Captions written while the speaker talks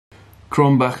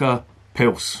Krombacher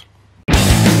Pils.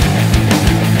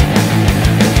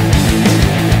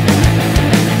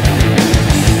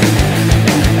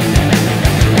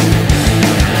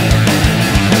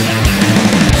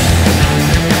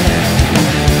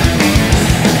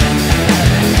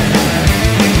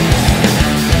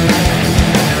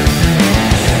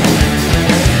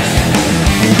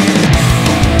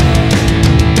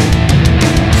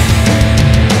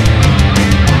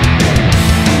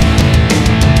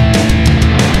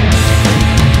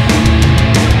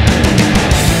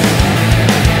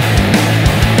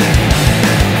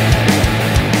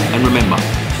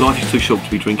 Life is too short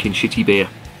to be drinking shitty beer.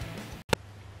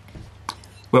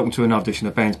 Welcome to another edition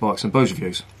of Bands, Bikes and Booze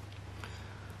Reviews.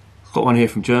 Got one here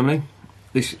from Germany.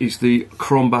 This is the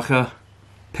Krombacher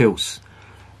Pils.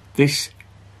 This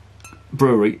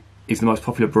brewery is the most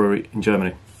popular brewery in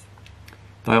Germany.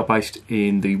 They are based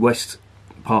in the west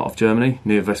part of Germany,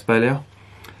 near Westphalia,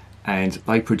 and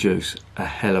they produce a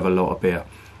hell of a lot of beer.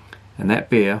 And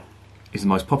that beer is the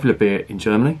most popular beer in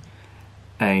Germany,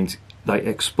 and they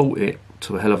export it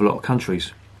to a hell of a lot of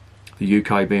countries, the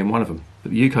UK being one of them.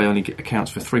 But the UK only accounts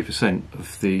for 3%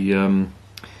 of the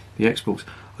exports.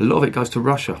 A lot of it goes to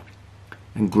Russia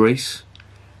and Greece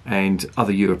and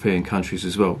other European countries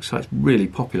as well, so it's really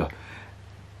popular.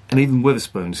 And even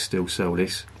Wetherspoons still sell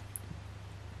this.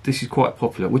 This is quite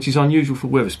popular, which is unusual for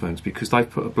Wetherspoons because they've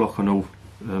put a block on all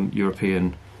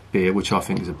European beer, which I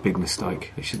think is a big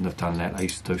mistake. They shouldn't have done that. They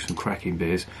used to do some cracking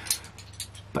beers,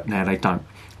 but now they don't,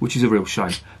 which is a real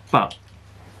shame. But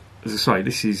as I say,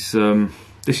 this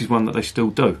is one that they still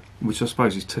do, which I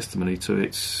suppose is testimony to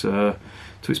its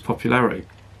popularity.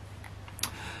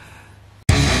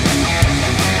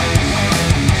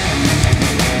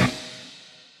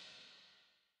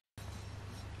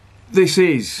 This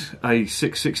is a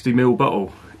 660ml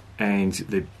bottle, and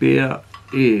the beer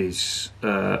is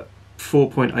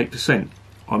 4.8%.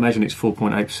 I imagine it's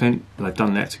 4.8%. They've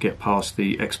done that to get past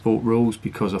the export rules,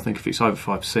 because I think if it's over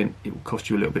 5%, it will cost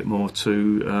you a little bit more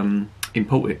to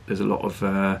import it. There's a lot of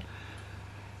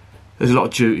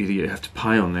duty that you have to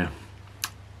pay on there.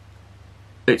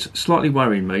 It's slightly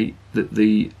worrying me that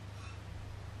the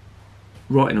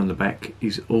writing on the back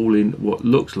is all in what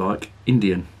looks like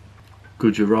Indian,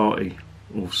 Gujarati,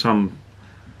 or some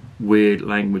weird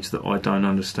language that I don't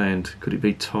understand. Could it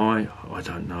be Thai? I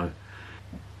don't know.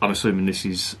 I'm assuming this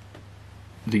is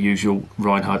the usual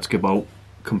Reinheitsgebot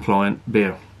compliant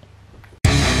beer.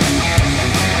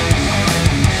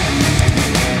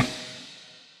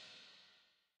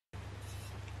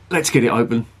 Let's get it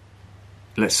open.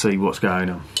 Let's see what's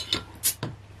going on.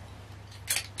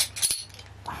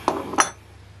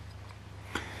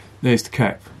 There's the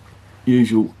cap.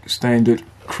 Usual standard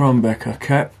Krombacher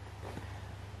cap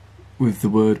with the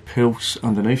word Pils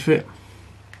underneath it.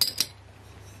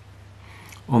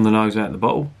 On the nose out of the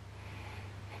bottle,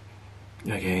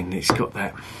 again it's got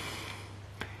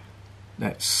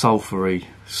that sulphury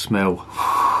smell,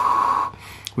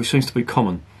 which seems to be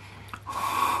common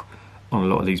on a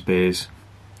lot of these beers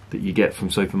that you get from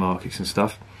supermarkets and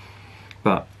stuff.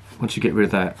 But once you get rid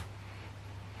of that,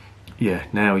 yeah,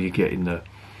 now you're getting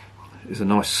there's a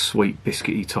nice sweet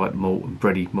biscuity type malt and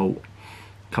bready malt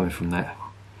coming from that,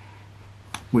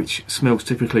 which smells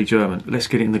typically German. Let's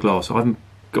get it in the glass. I haven't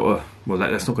got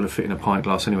that's not going to fit in a pint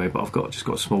glass anyway, but I've just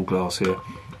got a small glass here,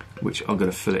 which I'm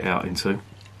going to fill it out into.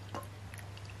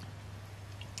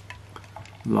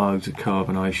 Loads of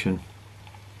carbonation.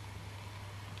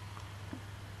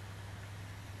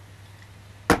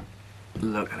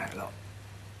 Look at that lot.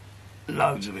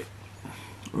 Loads of it.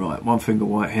 Right, one finger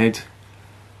whitehead,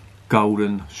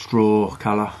 golden straw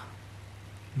colour.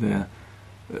 There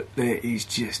is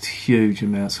just huge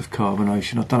amounts of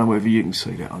carbonation. I don't know whether you can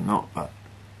see that or not, but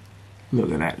look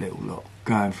at that little lot,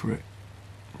 going for it.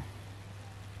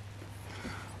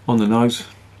 On the nose,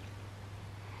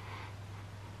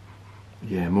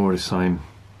 yeah, more of the same.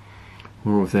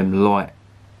 More of them light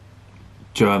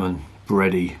German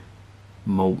bready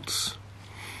malts.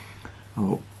 I've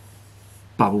got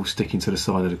bubbles sticking to the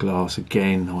side of the glass.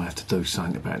 Again, I have to do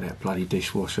something about that bloody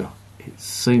dishwasher. It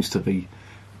seems to be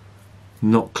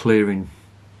not clearing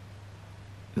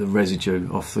the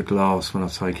residue off the glass when I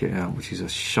take it out, which is a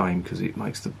shame because it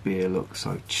makes the beer look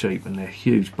so cheap, and they're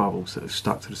huge bubbles that are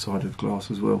stuck to the side of the glass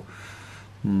as well.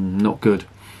 Not good.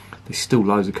 There's still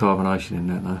loads of carbonation in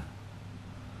that though.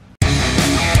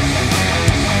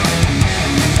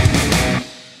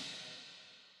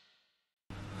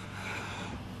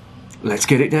 Let's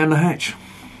get it down the hatch.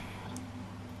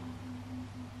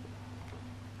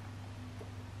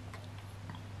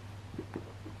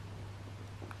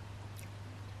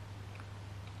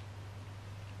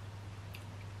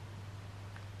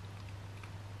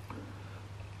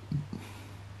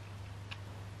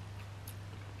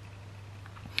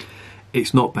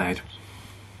 It's not bad.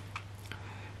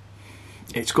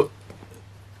 It's got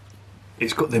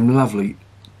them lovely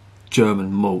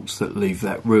German malts that leave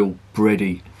that real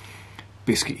bready,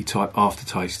 biscuity type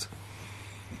aftertaste,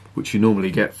 which you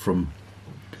normally get from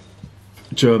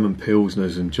German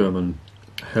Pilsners and German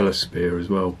Helles beer as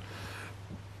well.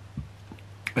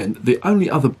 And the only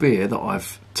other beer that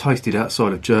I've tasted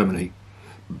outside of Germany,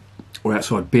 or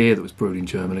outside beer that was brewed in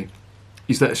Germany,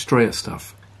 is that Estrella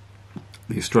stuff.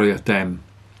 The Estrella Dam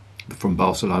from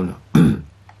Barcelona.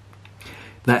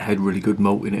 That had really good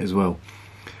malt in it as well.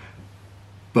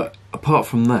 But apart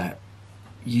from that,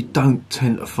 you don't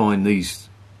tend to find these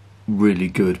really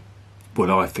good,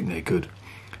 well, I think they're good,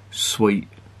 sweet,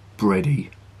 bready,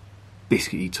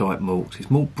 biscuity type malts.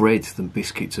 It's more bread than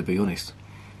biscuit, to be honest.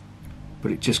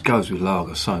 But it just goes with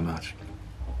lager so much.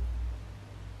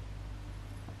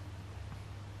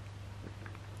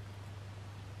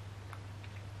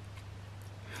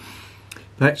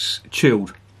 That's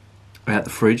chilled out the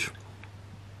fridge.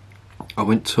 I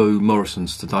went to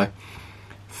Morrison's today.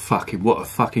 Fucking, what a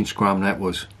fucking scrum that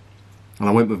was. And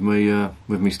I went with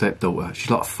me stepdaughter. She's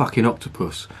like a fucking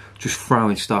octopus, just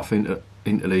throwing stuff into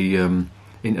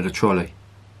the trolley,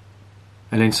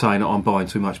 and then saying that I'm buying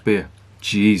too much beer.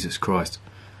 Jesus Christ.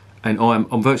 And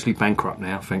I'm virtually bankrupt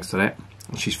now thanks to that.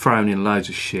 And she's throwing in loads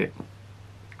of shit.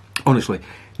 Honestly,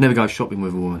 never go shopping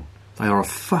with a woman. They are a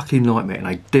fucking nightmare, and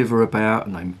they dither about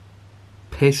and they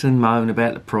piss and moan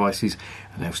about the prices,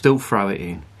 and they'll still throw it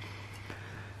in.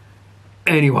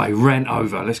 Anyway, rant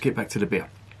over. Let's get back to the beer.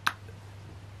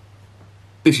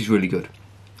 This is really good.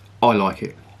 I like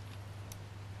it.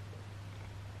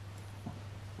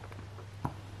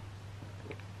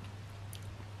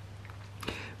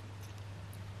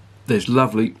 There's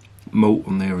lovely malt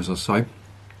on there, as I say.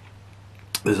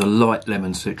 There's a light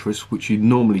lemon citrus, which you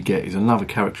normally get is another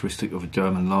characteristic of a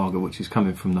German lager, which is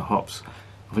coming from the hops.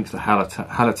 I think it's the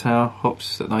Hallertau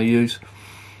hops that they use.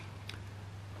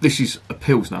 This is a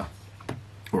Pilsner,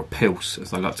 or a Pils,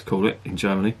 as they like to call it in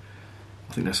Germany.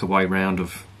 I think that's a way round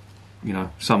of, you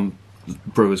know, some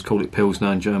brewers call it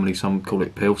Pilsner in Germany, some call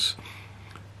it Pils.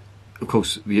 Of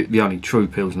course, the only true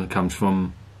Pilsner comes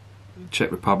from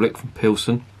Czech Republic, from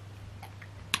Pilsen,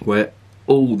 where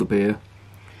all the beer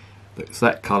that's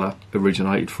that colour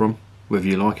originated from, whether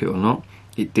you like it or not.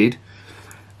 It did.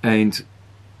 And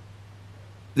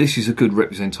this is a good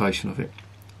representation of it.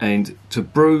 And to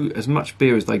brew as much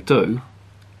beer as they do,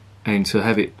 and to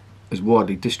have it as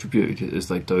widely distributed as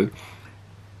they do,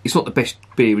 it's not the best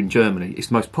beer in Germany. It's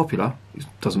the most popular. It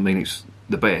doesn't mean it's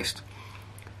the best.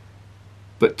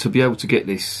 But to be able to get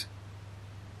this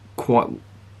quite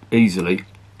easily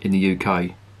in the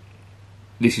UK,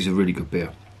 this is a really good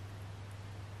beer.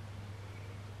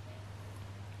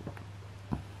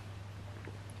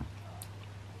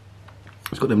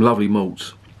 It's got them lovely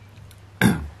malts,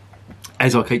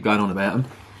 as I keep going on about them,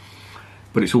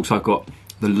 but it's also got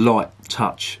the light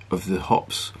touch of the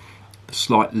hops, the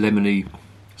slight lemony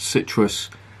citrus,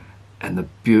 and the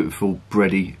beautiful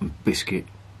bready and biscuit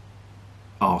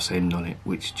arse end on it,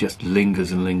 which just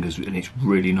lingers and lingers, and it's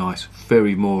really nice,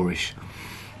 very Moorish.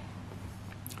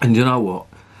 And you know what?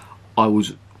 I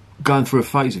was going through a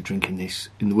phase of drinking this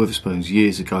in the Witherspoons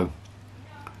years ago.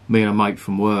 Me and a mate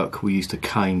from work, we used to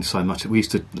cane so much. We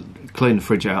used to clean the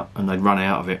fridge out and they'd run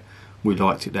out of it. We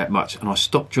liked it that much. And I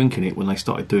stopped drinking it when they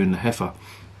started doing the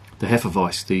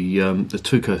Hefeweiss, the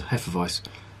Tucher Hefeweiss.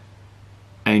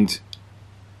 And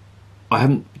I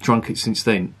haven't drunk it since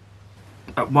then.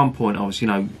 At one point I was, you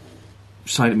know,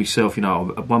 saying to myself, you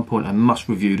know, at one point I must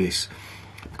review this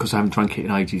because I haven't drunk it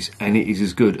in ages, and it is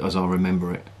as good as I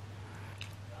remember it.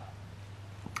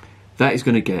 That is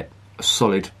going to get a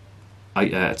solid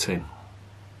 8 out of 10.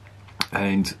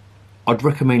 And I'd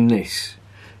recommend this,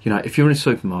 you know, if you're in a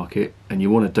supermarket and you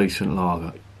want a decent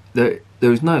lager, there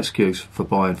is no excuse for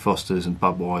buying Foster's and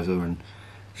Budweiser and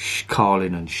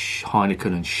Carlin and Heineken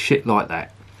and shit like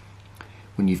that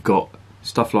when you've got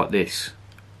stuff like this,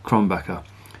 Krombacher.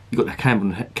 You've got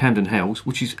the Camden Hells,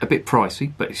 which is a bit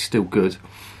pricey, but it's still good.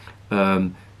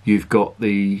 You've got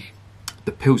the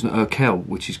Pilsner Urquell,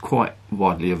 which is quite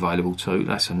widely available too.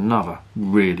 That's another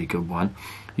really good one.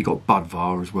 You've got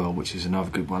Budvar as well, which is another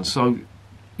good one. So,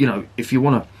 you know, if you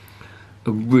want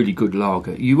a really good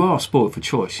lager, you are spoiled for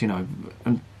choice, you know.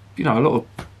 And, you know, a lot of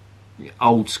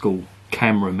old school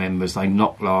camera members, they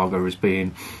knock lager as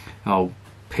being, oh,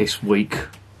 piss weak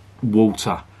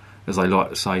water, as they like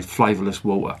to say, flavourless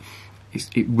water.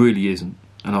 It really isn't,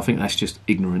 and I think that's just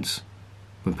ignorance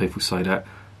when people say that.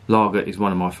 Lager is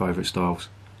one of my favourite styles,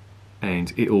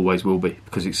 and it always will be,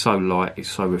 because it's so light,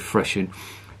 it's so refreshing.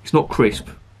 It's not crisp.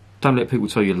 Don't let people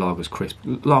tell you lager's crisp.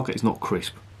 Lager is not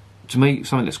crisp. To me,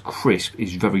 something that's crisp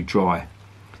is very dry.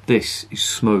 This is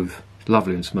smooth,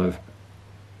 lovely and smooth.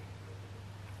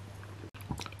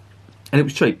 And it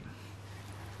was cheap.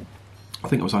 I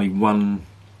think it was only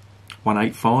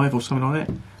 185 or something like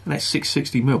that. And that's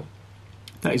 660ml.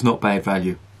 That is not bad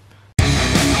value.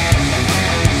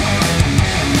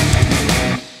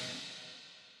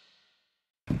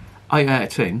 8 out of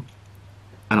 10,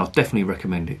 and I definitely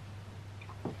recommend it.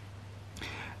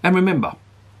 And remember,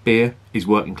 beer is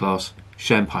working class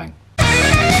champagne.